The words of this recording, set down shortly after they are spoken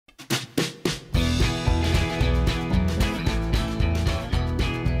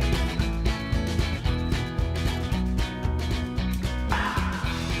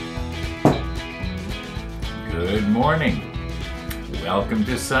morning. Welcome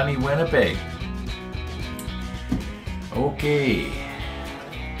to sunny Winnipeg. Okay,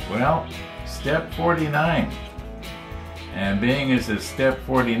 well, step 49. And being as it's step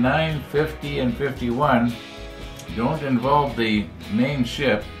 49, 50, and 51 don't involve the main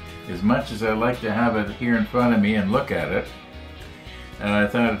ship as much as I like to have it here in front of me and look at it. I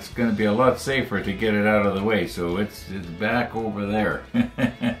thought it's going to be a lot safer to get it out of the way, so it's back over there.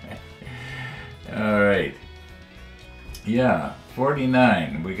 All right. Yeah,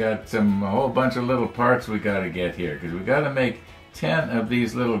 49. We got a whole bunch of little parts we got to get here because we got to make 10 of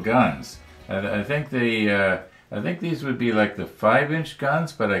these little guns. I think these would be like the 5-inch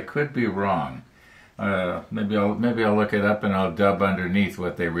guns, but I could be wrong. Maybe I'll look it up and I'll dub underneath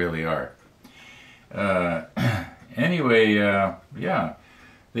what they really are. Anyway, yeah,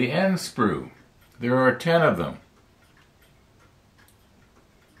 the end sprue. There are 10 of them.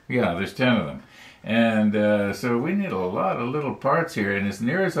 Yeah, there's 10 of them. And so we need a lot of little parts here, and as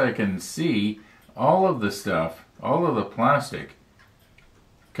near as I can see, all of the stuff, all of the plastic,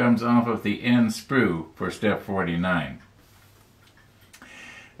 comes off of the end sprue for step 49.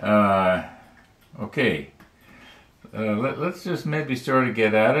 Okay, let's just maybe sort of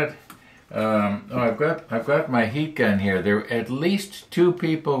get at it. I've got my heat gun here. There at least 2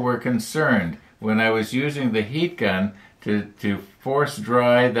 people were concerned when I was using the heat gun to force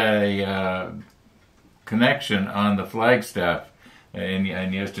dry the connection on the flagstaff in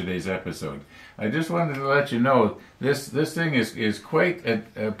yesterday's episode. I just wanted to let you know this thing is quite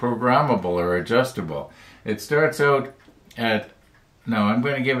programmable or adjustable. It starts out at, now I'm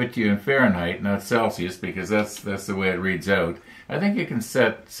going to give it to you in Fahrenheit, not Celsius, because that's the way it reads out. I think you can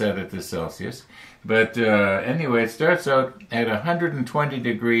set it to Celsius, but anyway, it starts out at 120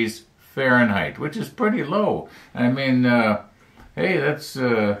 degrees Fahrenheit, which is pretty low. I mean, hey, that's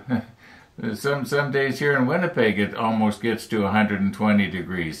some days here in Winnipeg it almost gets to 120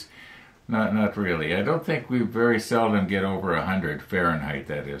 degrees. Not really. I don't think we very seldom get over 100 Fahrenheit,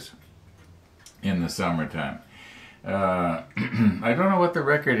 that is, in the summertime. I don't know what the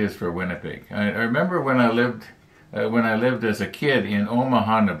record is for Winnipeg. I remember when I lived as a kid in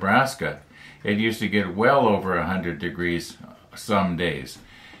Omaha, Nebraska, it used to get well over 100 degrees some days,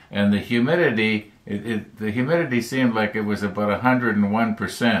 and the humidity seemed like it was about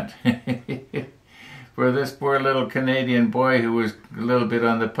 101%. For this poor little Canadian boy who was a little bit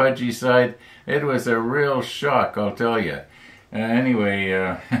on the pudgy side, it was a real shock, I'll tell you. Anyway,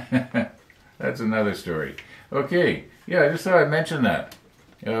 that's another story. Okay, yeah, I just thought I'd mention that.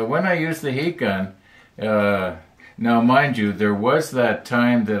 When I used the heat gun, now mind you, there was that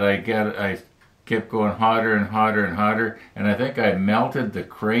time that I kept going hotter and hotter and hotter, and I think I melted the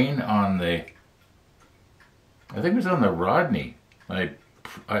crane on the, I think it was on the Rodney. I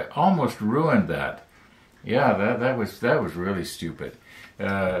almost ruined that. Yeah, that was really stupid.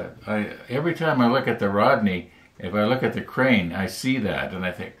 Every time I look at the Rodney, if I look at the crane, I see that, and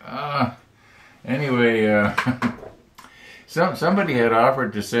I think, ah. Anyway, somebody had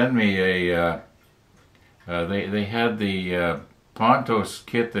offered to send me a. They had the Pontos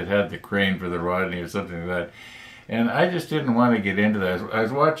kit that had the crane for the Rodney or something like that, and I just didn't want to get into that. I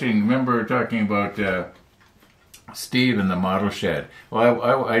was watching. Remember talking about Steve in the model shed.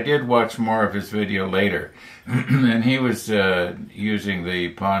 Well, I did watch more of his video later, and he was using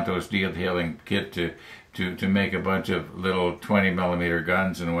the Pontos detailing kit to make a bunch of little 20mm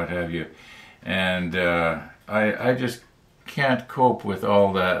guns and what have you. And I just can't cope with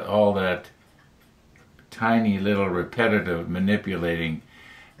all that tiny little repetitive manipulating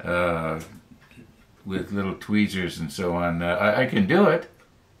with little tweezers and so on. I can do it.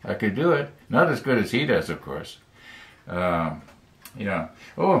 I could do it. Not as good as he does, of course. Yeah.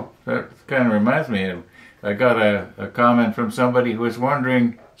 Oh, that kind of reminds me. I got a comment from somebody who was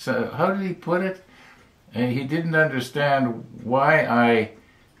wondering, how did he put it? And he didn't understand why I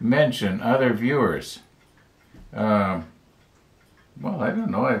mention other viewers. Well, I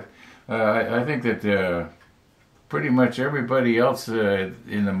don't know. I think that pretty much everybody else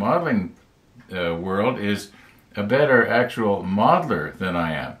in the modeling world is a better actual modeler than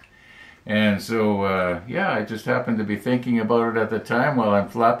I am. And so, yeah, I just happened to be thinking about it at the time while I'm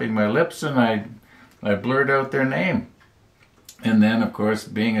flapping my lips, and I blurt out their name. And then, of course,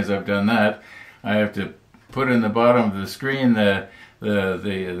 being as I've done that, I have to put in the bottom of the screen the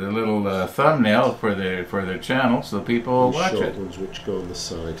little thumbnail for their channel so people will watch short it. Ones which go on the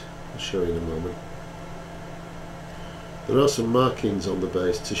side. I'll show you in a moment. There are some markings on the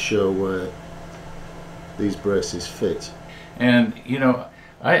base to show where these braces fit. And you know,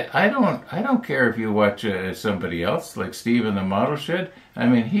 I don't care if you watch somebody else like Steve in the model shed. I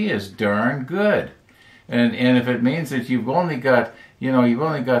mean, he is darn good. And if it means that you've only got, you've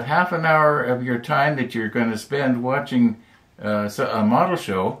only got half an hour of your time that you're going to spend watching a model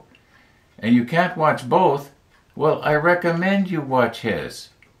show, and you can't watch both, well, I recommend you watch his.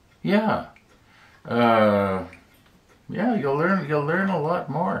 Yeah. Yeah, you'll learn a lot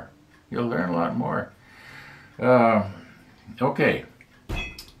more. You'll learn a lot more. Okay.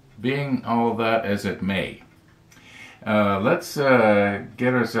 Being all that as it may, let's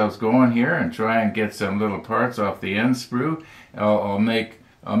get ourselves going here and try and get some little parts off the end sprue. I'll make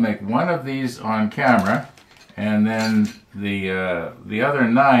one of these on camera, and then the other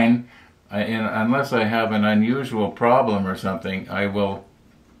 9, unless I have an unusual problem or something, I will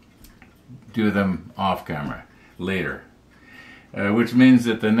do them off camera later. Which means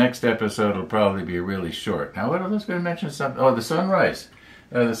that the next episode will probably be really short. Now, what I was going to mention something. Oh, the sunrise.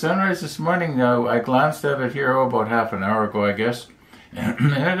 The sunrise this morning, I glanced at it here about half an hour ago, I guess,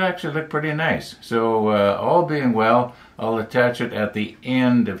 and it actually looked pretty nice. So, all being well, I'll attach it at the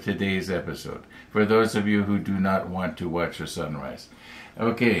end of today's episode, for those of you who do not want to watch the sunrise.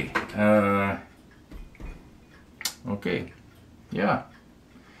 Okay, okay, yeah.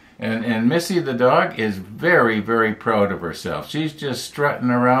 And Missy the dog is very, very proud of herself. She's just strutting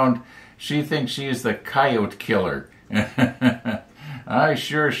around. She thinks she's the coyote killer. I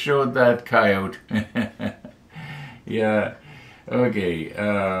sure showed that coyote. Yeah. Okay.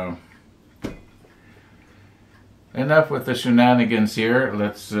 Enough with the shenanigans here.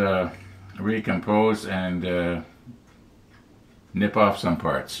 Let's recompose and nip off some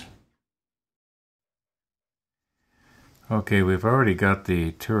parts. Okay, we've already got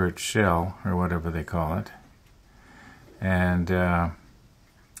the turret shell, or whatever they call it. And a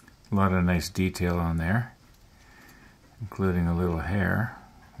lot of nice detail on there, including a little hair.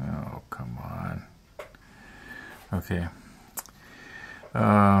 Oh, come on. Okay.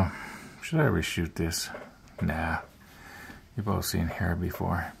 Should I reshoot this? Nah. You've all seen hair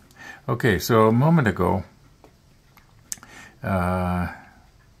before. Okay, so a moment ago, I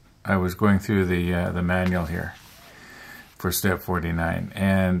was going through the manual here for step 49,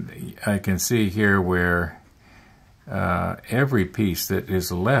 and I can see here where every piece that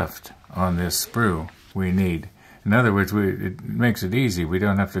is left on this sprue we need. In other words, it makes it easy. We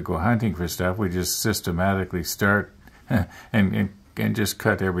don't have to go hunting for stuff. We just systematically start and just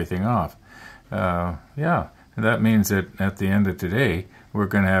cut everything off. Yeah, and that means that at the end of today, we're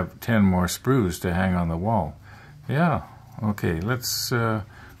going to have 10 more sprues to hang on the wall. Yeah, okay, let's go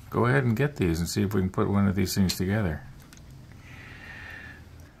ahead and get these and see if we can put one of these things together.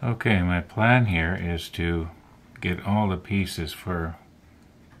 Okay, my plan here is to get all the pieces for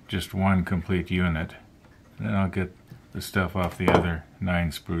just one complete unit. Then I'll get the stuff off the other 9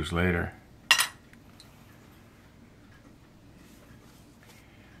 sprues later.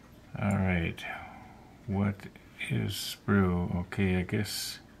 Alright, what is sprue? Okay, I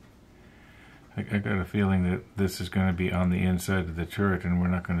guess I got a feeling that this is going to be on the inside of the turret and we're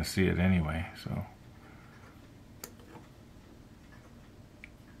not going to see it anyway, so.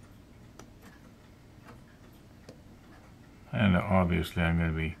 And obviously I'm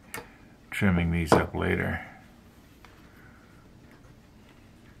going to be trimming these up later.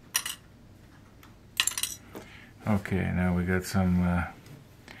 Okay, now we got some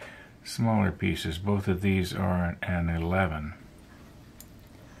smaller pieces. Both of these are an 11.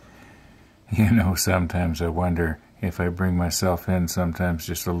 You know, sometimes I wonder if I bring myself in sometimes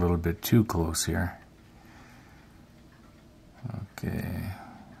just a little bit too close here. Okay.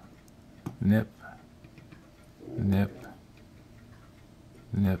 Nip. Nip.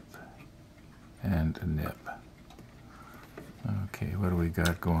 Nip. And nip. Okay, what do we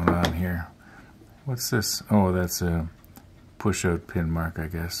got going on here? What's this? Oh, that's a push-out pin mark, I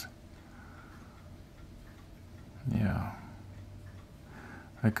guess. Yeah.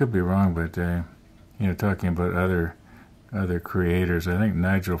 I could be wrong, but you know, talking about other creators, I think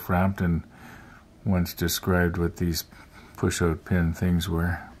Nigel Frampton once described what these push-out pin things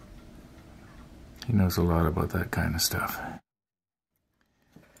were. He knows a lot about that kind of stuff.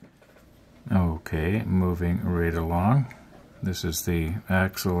 Okay, moving right along. This is the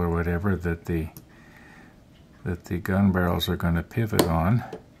axle or whatever that the gun barrels are going to pivot on.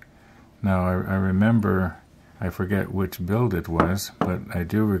 Now I remember, I forget which build it was, but I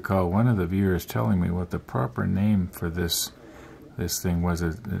do recall one of the viewers telling me what the proper name for this thing was.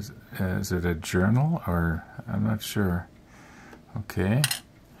 Is it a journal, or I'm not sure. Okay.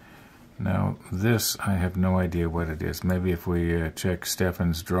 Now this, I have no idea what it is. Maybe if we check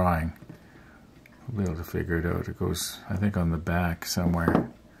Stefan's drawing, we'll be able to figure it out. It goes, I think, on the back somewhere.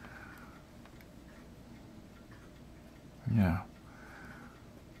 Yeah.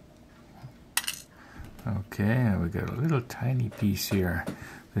 Okay, we got a little tiny piece here.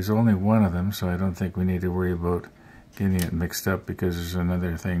 There's only one of them, so I don't think we need to worry about getting it mixed up because there's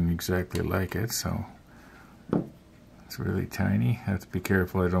another thing exactly like it, so it's really tiny. I have to be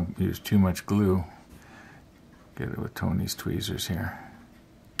careful I don't use too much glue. Get it with Tony's tweezers here.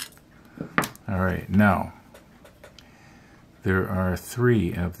 Alright, now there are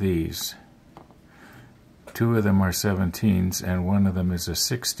 3 of these. 2 of them are 17s and 1 of them is a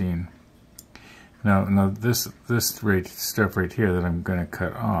 16. Now this stuff right here that I'm going to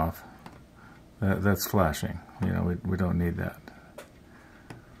cut off, that's flashing. You know, we don't need that.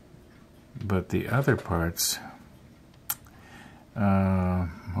 But the other parts,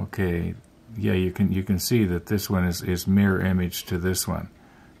 okay, yeah, you can see that this one is mirror image to this one.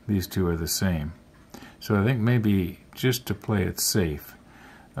 These 2 are the same. So I think maybe just to play it safe,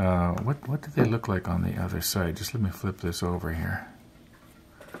 what do they look like on the other side? Just let me flip this over here.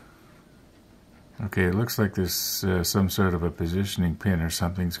 Okay, it looks like there's some sort of a positioning pin or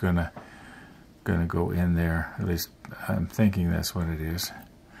something's gonna go in there. At least I'm thinking that's what it is.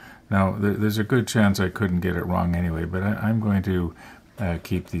 Now there's a good chance I couldn't get it wrong anyway, but I'm going to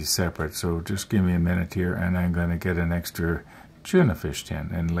keep these separate. So just give me a minute here, and I'm going to get an extra tuna fish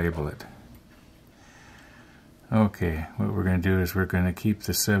tin and label it. Okay, what we're going to do is we're going to keep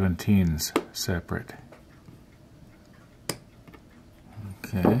the 17s separate.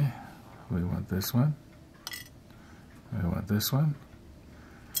 Okay. We want this one. We want this one.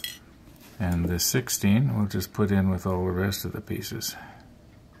 And the 16 we'll just put in with all the rest of the pieces.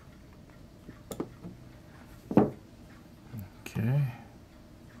 Okay.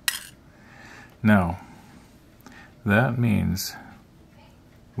 Now, that means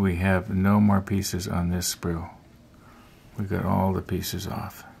we have no more pieces on this sprue. We got all the pieces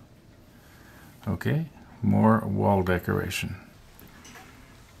off. Okay, more wall decoration.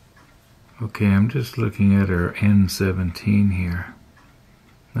 Okay, I'm just looking at our N17 here.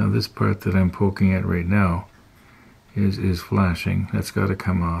 Now this part that I'm poking at right now is flashing. That's got to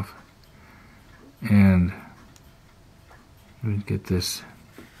come off. And let me get this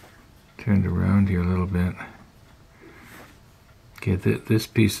turned around here a little bit. Okay, this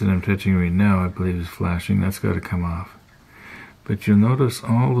piece that I'm touching right now I believe is flashing. That's got to come off. But you'll notice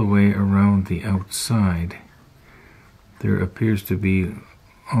all the way around the outside there appears to be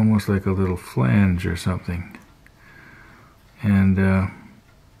almost like a little flange or something. And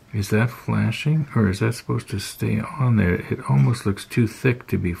is that flashing, or is that supposed to stay on there? It almost looks too thick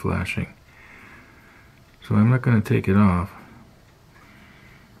to be flashing. So I'm not going to take it off.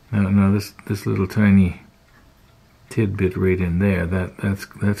 Now this little tiny tidbit right in there,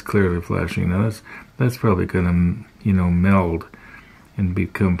 that's clearly flashing. Now that's probably going to, you know, meld and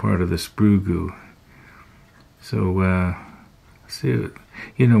become part of the sprue goo. So see,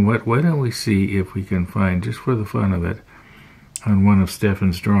 you know what? Why don't we see if we can find, just for the fun of it, on one of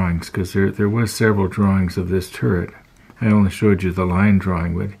Stefan's drawings, because there was several drawings of this turret. I only showed you the line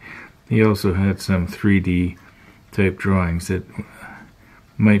drawing, but he also had some 3D type drawings that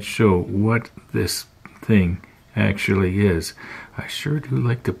might show what this thing actually is. I sure do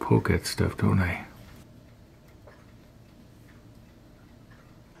like to poke at stuff, don't I?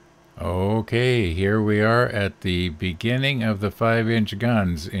 Okay, here we are at the beginning of the 5-inch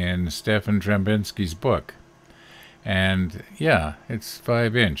guns in Stefan Trembinski's book. And yeah, it's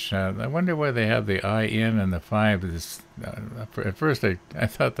 5-inch. I wonder why they have the I in and the 5. At first I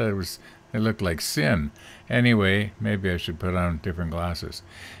thought that it looked like sin. Anyway, maybe I should put on different glasses.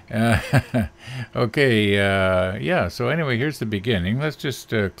 Okay, yeah, so anyway, here's the beginning. Let's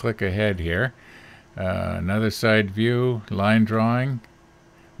just click ahead here. Another side view, line drawing,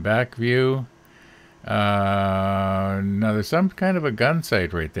 back view. Now there's some kind of a gun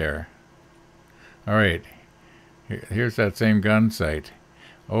sight right there. All right. Here's that same gun sight.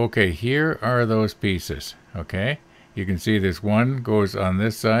 Okay, here are those pieces. Okay, you can see this one goes on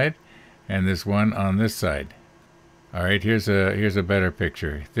this side, and this one on this side. All right, here's a better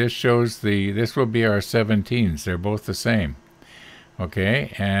picture. This shows this will be our 17s. They're both the same.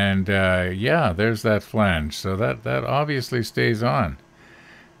 Okay, and yeah, there's that flange. So that obviously stays on.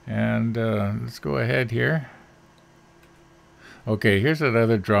 And let's go ahead here. Okay, here's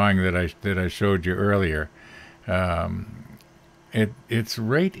another drawing that I showed you earlier. It's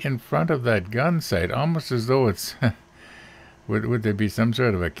right in front of that gun sight, almost as though it's would there be some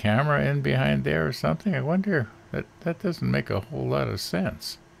sort of a camera in behind there or something? I wonder. That doesn't make a whole lot of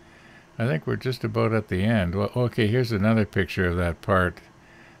sense. I think we're just about at the end. Well, okay, here's another picture of that part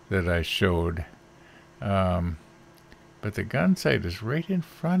that I showed. But the gun sight is right in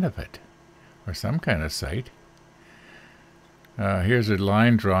front of it, or some kind of sight. Here's a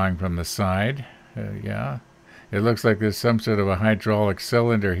line drawing from the side. Yeah. It looks like there's some sort of a hydraulic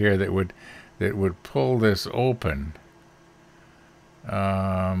cylinder here that would pull this open.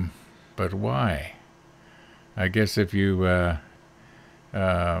 But why? I guess if you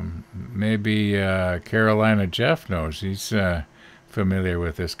maybe Carolina Jeff knows. He's familiar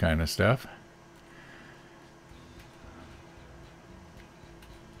with this kind of stuff.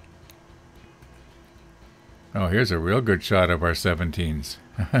 Oh, here's a real good shot of our 17s.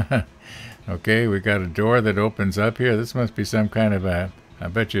 Okay, we got a door that opens up here. This must be some kind of a, I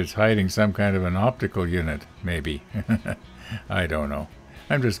bet you it's hiding some kind of an optical unit, maybe. I don't know.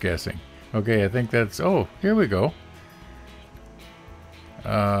 I'm just guessing. Okay, I think that's, oh, here we go.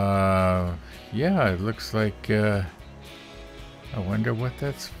 Yeah, it looks like, I wonder what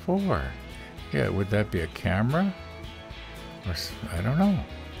that's for. Yeah, would that be a camera? Or, I don't know.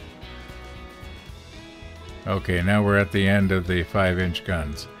 Okay, now we're at the end of the 5-inch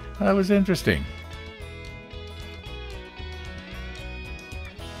guns. That was interesting.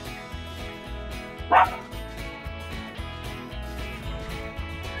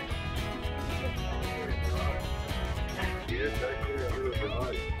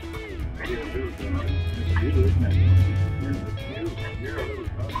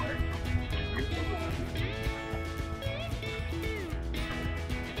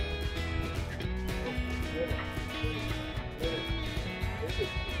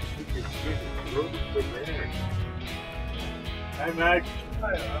 Hi, Max.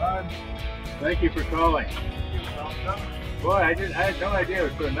 Hi, Ron. Thank you for calling. You're welcome. Boy, I had no idea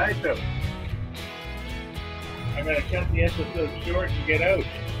it was so nice out. I'm going to cut the episode short and get out.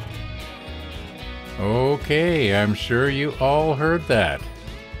 Okay, I'm sure you all heard that.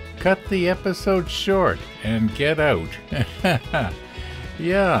 Cut the episode short and get out.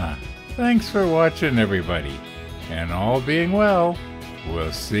 Yeah, thanks for watching, everybody. And all being well,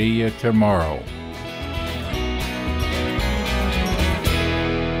 we'll see you tomorrow.